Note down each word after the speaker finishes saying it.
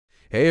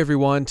Hey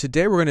everyone,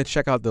 today we're going to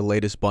check out the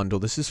latest bundle.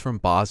 This is from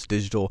Boz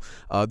Digital.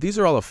 These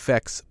are all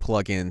effects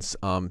plugins.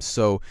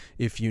 So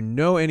if you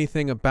know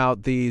anything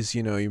about these,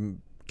 you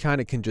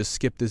kind of can just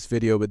skip this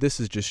video, but this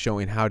is just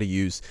showing how to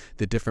use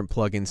the different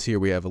plugins here.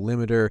 We have a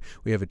limiter,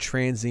 we have a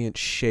transient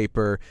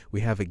shaper, we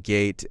have a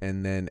gate,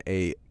 and then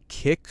a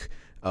kick.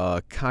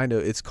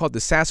 It's called the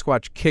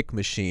Sasquatch kick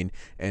machine,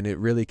 and it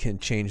really can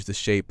change the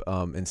shape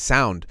and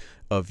sound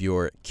of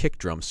your kick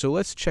drum. So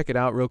let's check it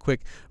out real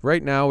quick.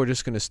 Right now we're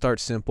just going to start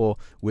simple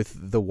with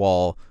the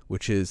wall,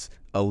 which is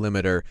a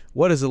limiter.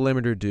 What does a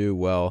limiter do?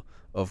 Well,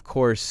 of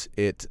course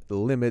it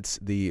limits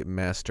the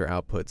master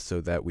output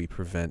so that we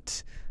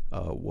prevent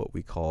what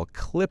we call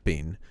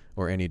clipping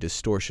or any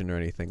distortion or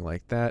anything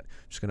like that.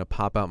 I'm just going to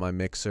pop out my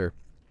mixer.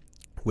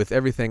 With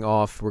everything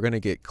off, we're going to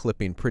get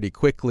clipping pretty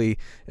quickly,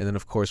 and then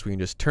of course we can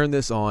just turn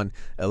this on,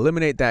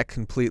 eliminate that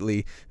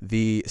completely.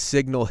 The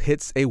signal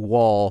hits a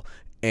wall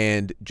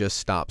and just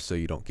stops so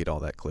you don't get all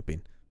that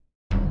clipping.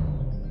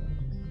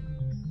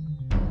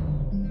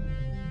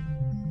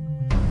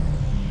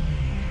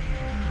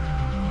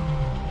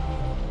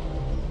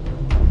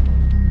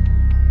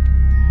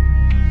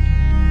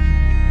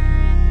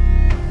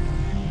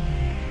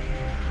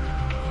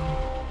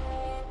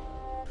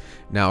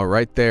 Now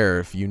right there,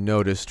 if you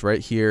noticed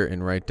right here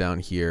and right down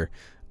here,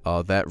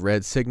 that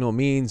red signal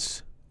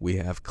means we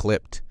have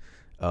clipped.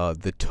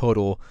 The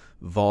total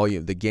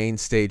volume, the gain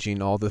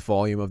staging, all the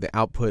volume of the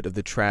output of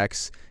the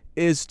tracks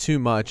is too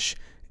much,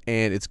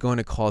 and it's going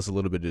to cause a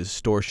little bit of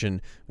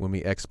distortion when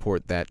we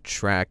export that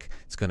track.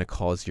 It's going to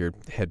cause your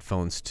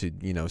headphones to,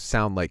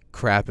 sound like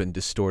crap and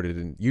distorted,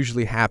 and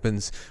usually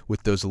happens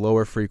with those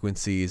lower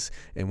frequencies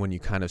and when you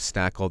kind of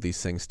stack all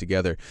these things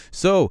together.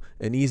 So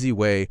an easy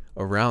way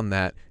around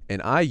that,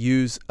 and I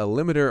use a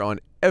limiter on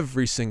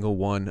every single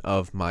one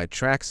of my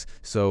tracks.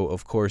 So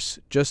of course,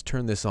 just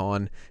turn this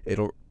on.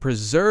 It'll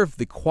preserve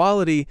the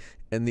quality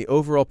and the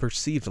overall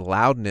perceived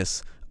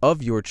loudness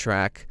of your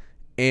track,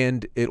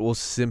 and it will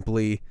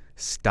simply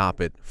stop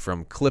it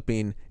from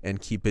clipping and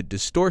keep it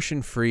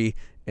distortion free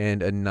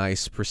and a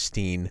nice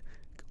pristine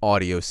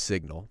audio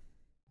signal.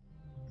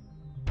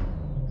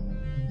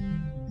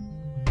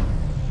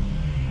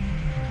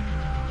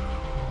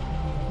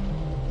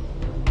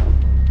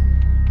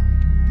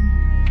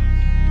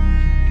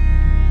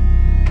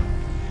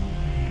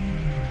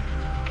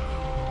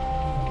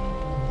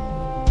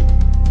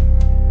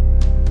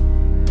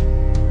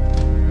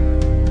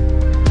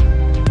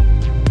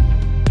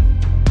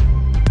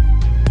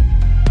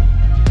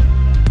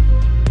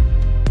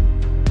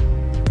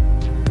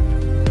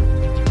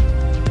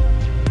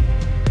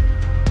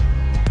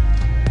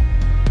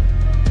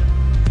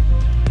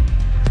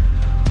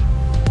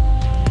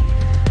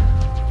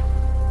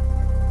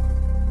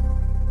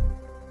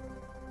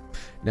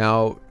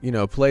 Now,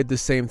 played the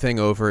same thing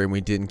over and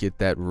we didn't get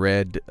that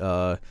red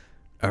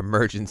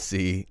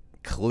emergency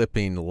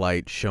clipping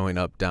light showing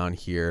up down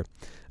here.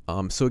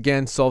 So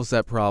again, solves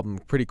that problem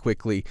pretty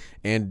quickly.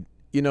 And,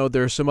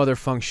 there are some other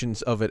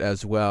functions of it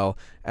as well.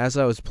 As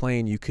I was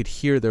playing, you could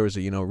hear there was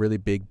a, really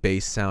big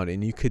bass sound,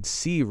 and you could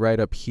see right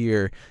up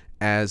here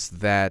as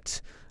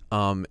that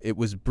it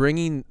was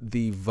bringing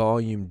the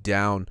volume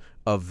down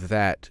of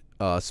that.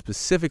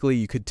 Specifically,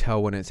 you could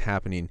tell when it's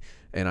happening,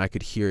 and I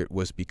could hear it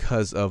was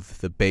because of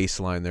the bass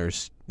line.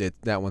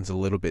 That one's a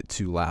little bit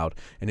too loud,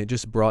 and it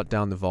just brought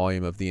down the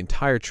volume of the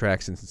entire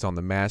track since it's on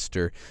the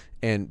master,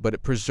 but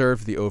it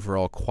preserved the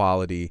overall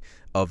quality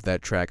of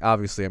that track.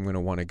 Obviously, I'm going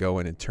to want to go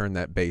in and turn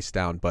that bass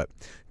down, but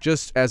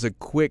just as a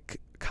quick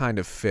kind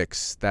of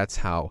fix, that's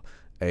how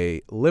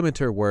a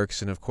limiter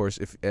works. And of course,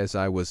 as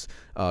I was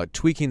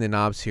tweaking the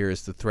knobs here,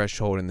 as the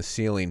threshold and the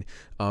ceiling,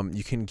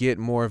 you can get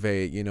more of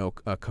a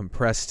a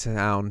compressed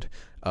sound,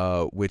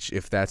 which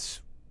if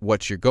that's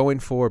what you're going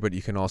for, but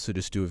you can also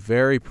just do a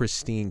very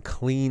pristine,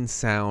 clean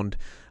sound,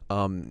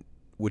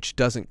 which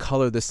doesn't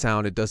color the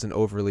sound, it doesn't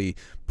overly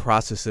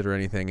process it or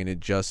anything, and it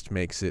just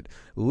makes it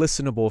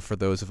listenable for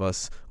those of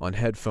us on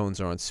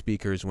headphones or on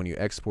speakers. When you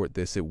export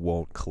this, it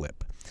won't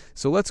clip.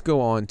 So let's go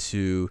on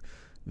to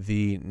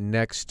the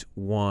next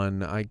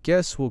one. I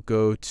guess we'll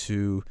go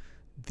to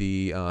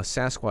the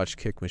Sasquatch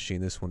kick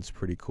machine. This one's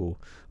pretty cool.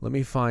 Let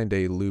me find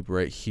a loop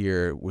right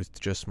here with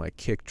just my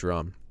kick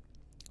drum,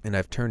 and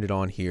I've turned it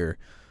on here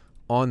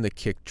on the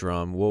kick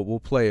drum. We'll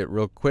play it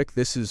real quick.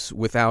 This is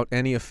without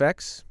any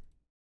effects.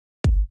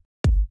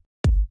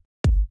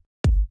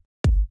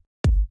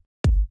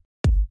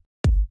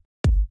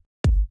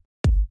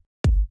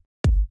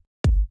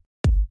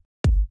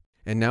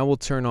 And now we'll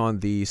turn on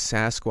the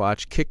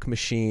Sasquatch kick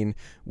machine,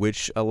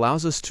 which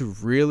allows us to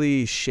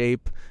really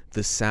shape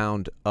the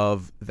sound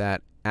of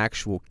that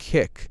actual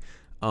kick.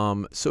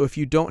 So if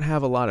you don't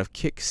have a lot of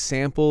kick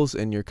samples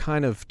and you're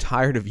kind of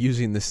tired of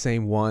using the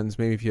same ones,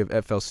 maybe if you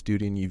have FL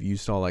Studio and you've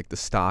used all like the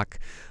stock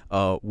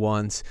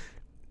ones,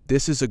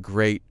 this is a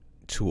great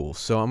tool.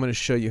 So I'm going to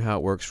show you how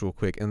it works real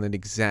quick, and then the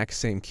exact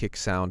same kick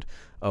sound.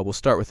 We'll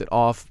start with it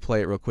off,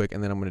 play it real quick,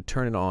 and then I'm going to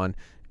turn it on,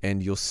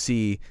 and you'll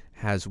see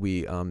as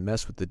we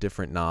mess with the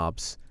different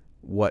knobs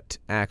what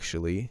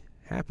actually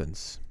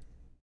happens.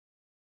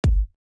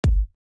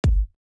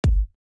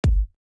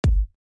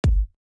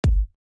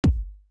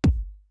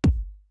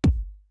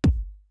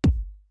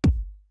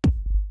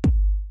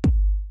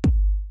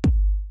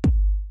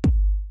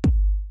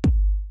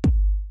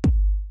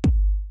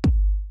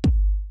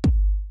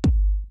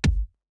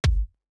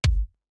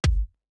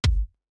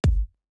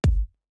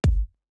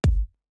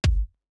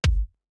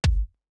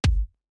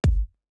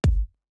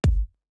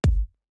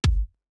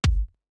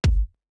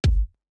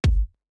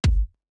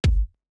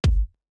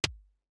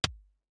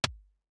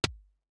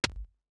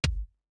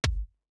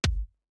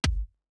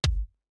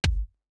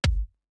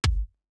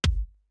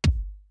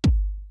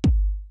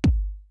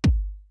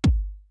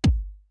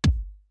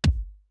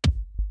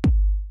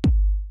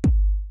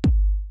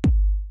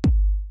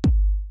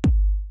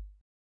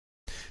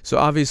 So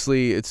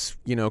obviously it's,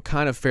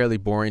 kind of fairly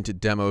boring to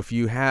demo. If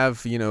you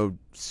have,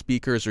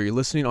 speakers or you're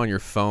listening on your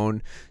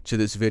phone to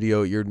this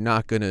video, you're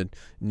not going to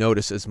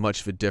notice as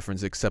much of a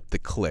difference except the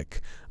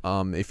click.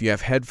 If you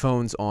have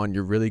headphones on,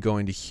 you're really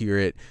going to hear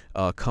it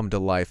come to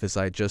life as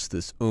I adjust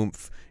this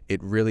oomph.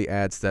 It really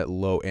adds that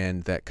low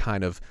end, that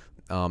kind of,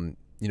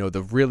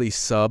 the really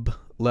sub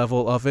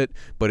level of it,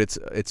 but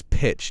it's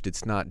pitched.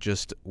 It's not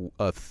just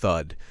a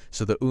thud.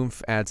 So the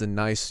oomph adds a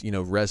nice,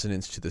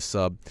 resonance to the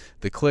sub.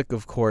 The click,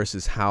 of course,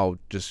 is how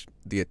just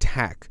the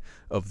attack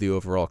of the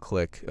overall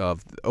click,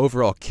 of the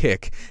overall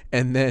kick,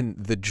 and then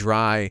the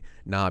dry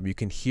knob. You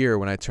can hear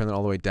when I turn it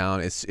all the way down,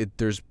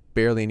 there's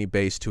barely any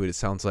bass to it. It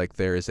sounds like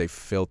there is a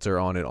filter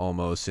on it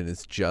almost, and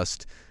it's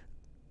just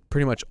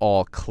pretty much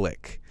all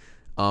click.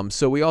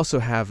 So we also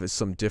have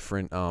some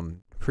different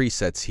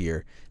presets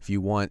here. If you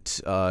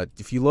want,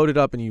 if you load it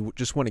up and you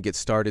just want to get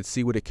started,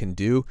 see what it can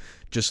do,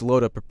 just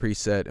load up a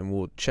preset and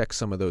we'll check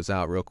some of those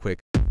out real quick.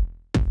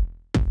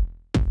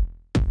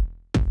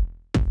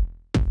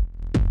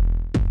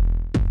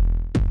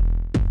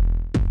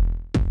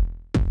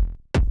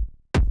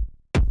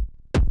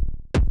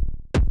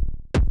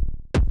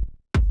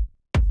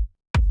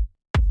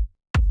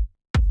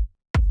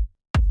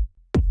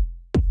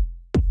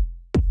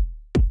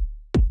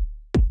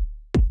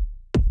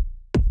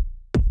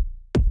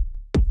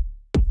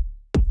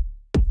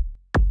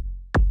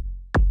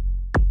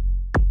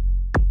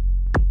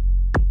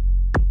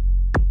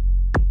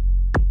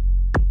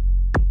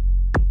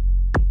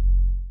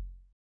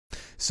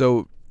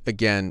 So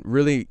again,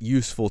 really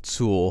useful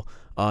tool,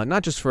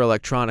 not just for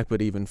electronic,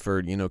 but even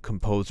for,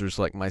 composers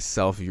like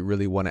myself. If you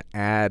really want to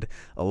add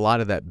a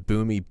lot of that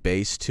boomy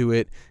bass to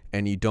it,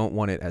 and you don't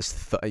want it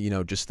as,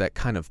 just that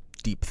kind of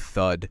deep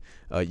thud,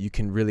 you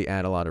can really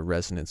add a lot of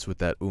resonance with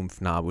that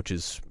oomph knob, which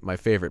is my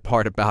favorite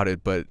part about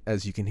it. But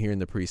as you can hear in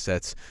the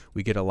presets,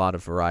 we get a lot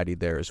of variety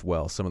there as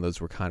well. Some of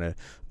those were kind of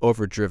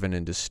overdriven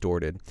and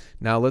distorted.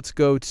 Now let's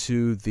go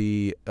to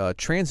the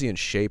transient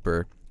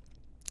shaper.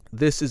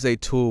 This is a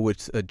tool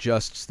which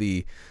adjusts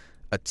the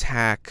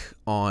attack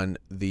on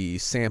the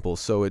sample,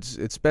 so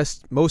it's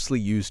mostly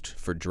used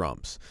for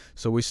drums.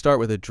 So we start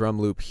with a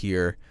drum loop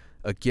here.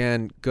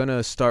 Again,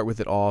 gonna start with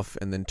it off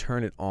and then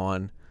turn it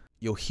on.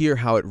 You'll hear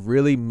how it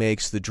really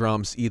makes the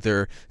drums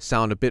either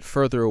sound a bit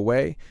further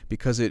away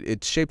because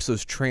it shapes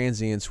those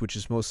transients, which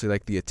is mostly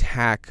like the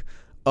attack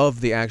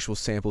of the actual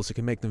samples. It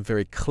can make them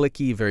very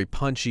clicky, very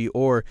punchy,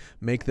 or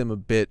make them a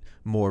bit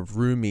more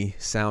roomy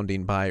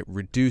sounding by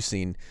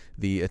reducing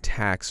the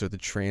attacks or the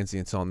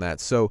transients on that.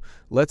 So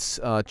let's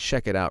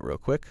check it out real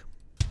quick.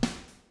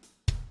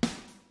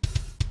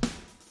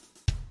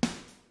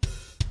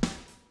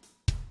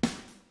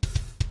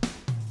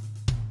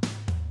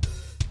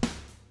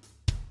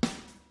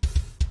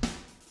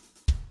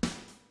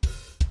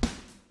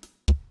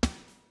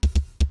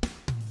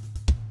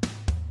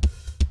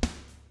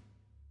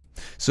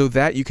 So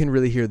that you can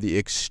really hear the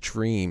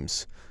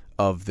extremes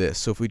of this.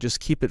 So if we just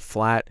keep it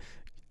flat,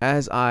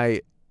 as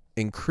I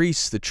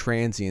increase the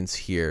transients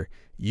here,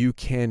 you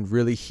can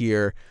really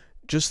hear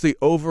just the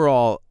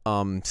overall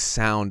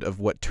sound of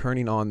what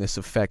turning on this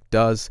effect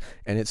does.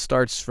 And it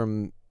starts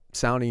from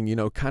sounding,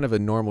 kind of a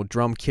normal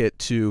drum kit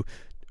to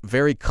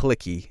very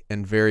clicky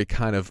and very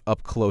kind of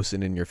up close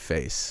and in your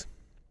face.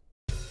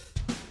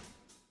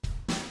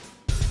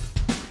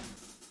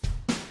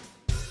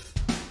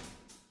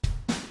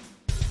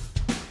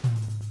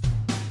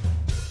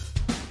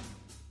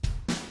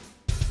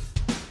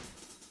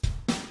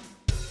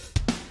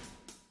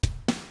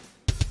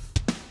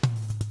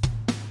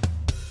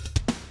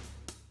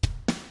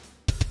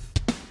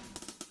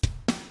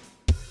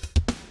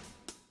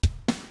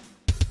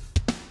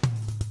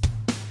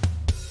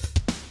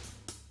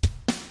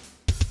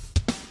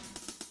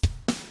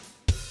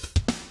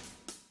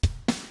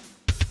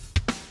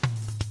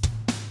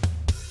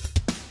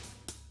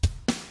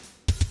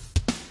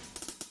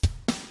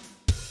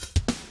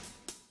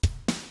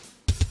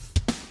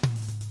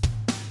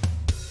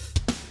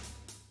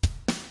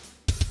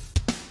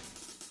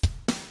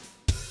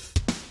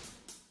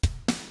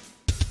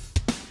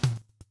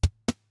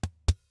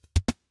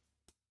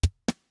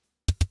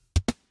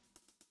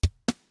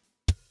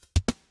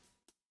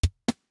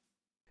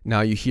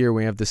 Now you hear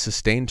we have the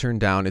sustain turned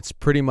down. It's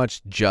pretty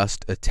much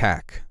just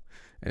attack,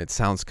 and it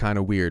sounds kind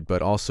of weird,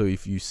 but also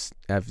if you,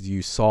 as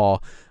you saw,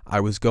 I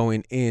was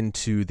going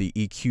into the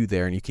EQ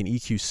there, and you can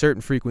EQ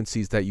certain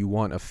frequencies that you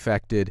want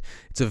affected.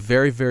 It's a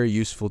very, very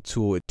useful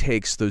tool. It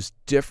takes those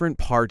different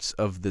parts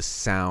of the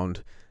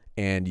sound,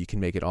 and you can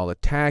make it all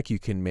attack, you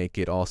can make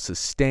it all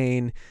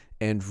sustain,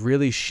 and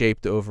really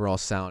shape the overall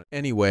sound.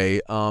 Anyway,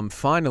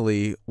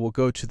 finally, we'll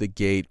go to the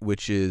gate,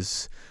 which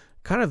is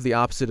kind of the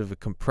opposite of a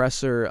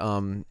compressor.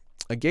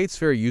 A gate's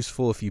very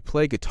useful if you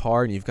play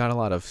guitar and you've got a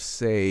lot of,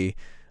 say,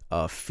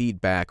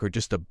 feedback or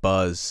just a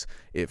buzz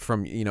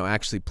from,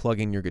 actually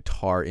plugging your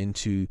guitar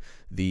into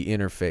the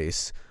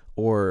interface.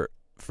 Or,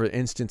 for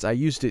instance, I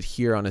used it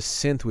here on a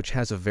synth which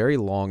has a very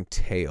long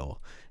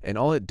tail, and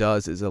all it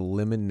does is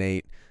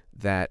eliminate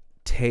that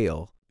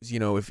tail. you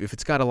know, if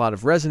it's got a lot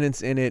of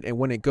resonance in it, and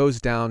when it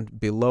goes down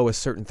below a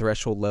certain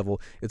threshold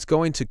level, it's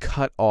going to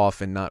cut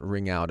off and not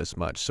ring out as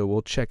much. So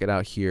we'll check it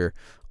out here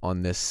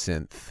on this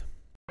synth.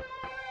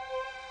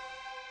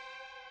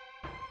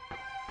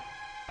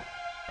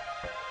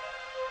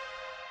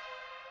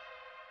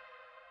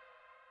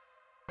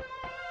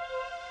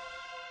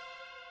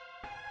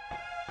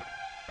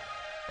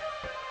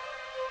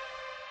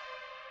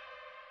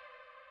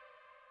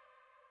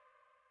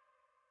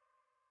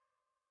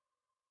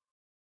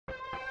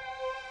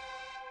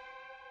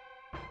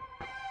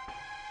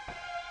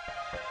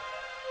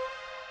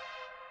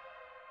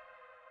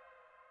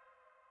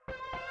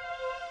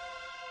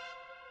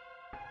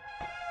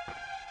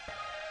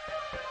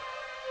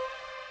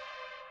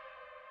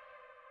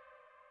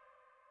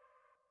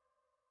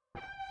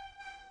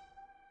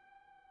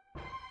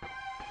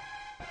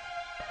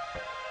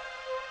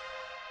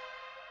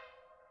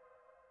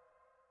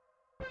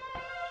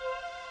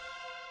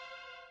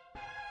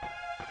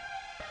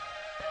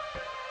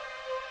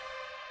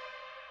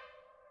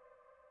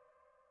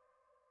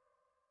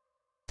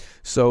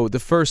 So the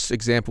first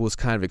example was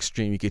kind of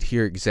extreme. You could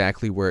hear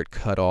exactly where it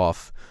cut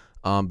off.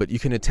 But you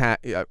can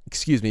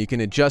you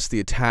can adjust the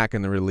attack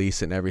and the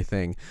release and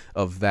everything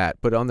of that.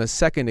 But on the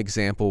second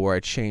example, where I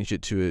changed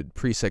it to a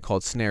preset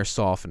called Snare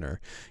Softener,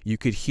 you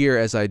could hear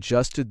as I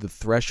adjusted the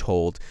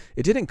threshold,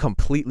 it didn't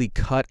completely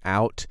cut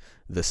out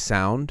the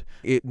sound.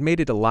 It made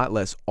it a lot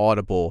less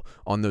audible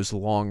on those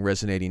long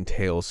resonating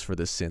tails for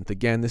the synth.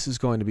 Again, this is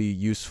going to be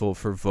useful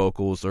for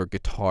vocals or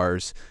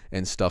guitars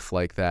and stuff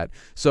like that.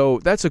 So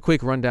that's a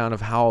quick rundown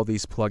of how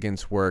these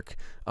plugins work,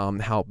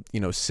 how,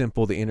 you know,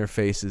 simple the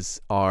interfaces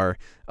are,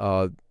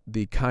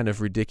 the kind of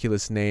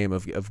ridiculous name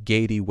of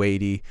Gatey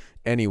Weighty.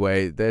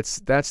 Anyway, that's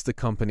the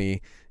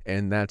company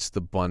and that's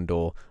the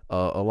bundle.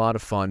 A lot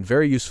of fun,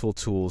 very useful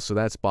tools. So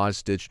that's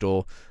Boz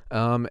Digital.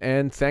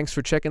 And thanks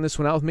for checking this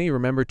one out with me.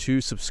 Remember to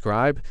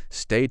subscribe,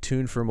 stay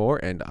tuned for more,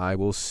 and I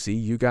will see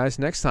you guys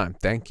next time.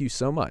 Thank you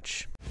so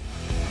much.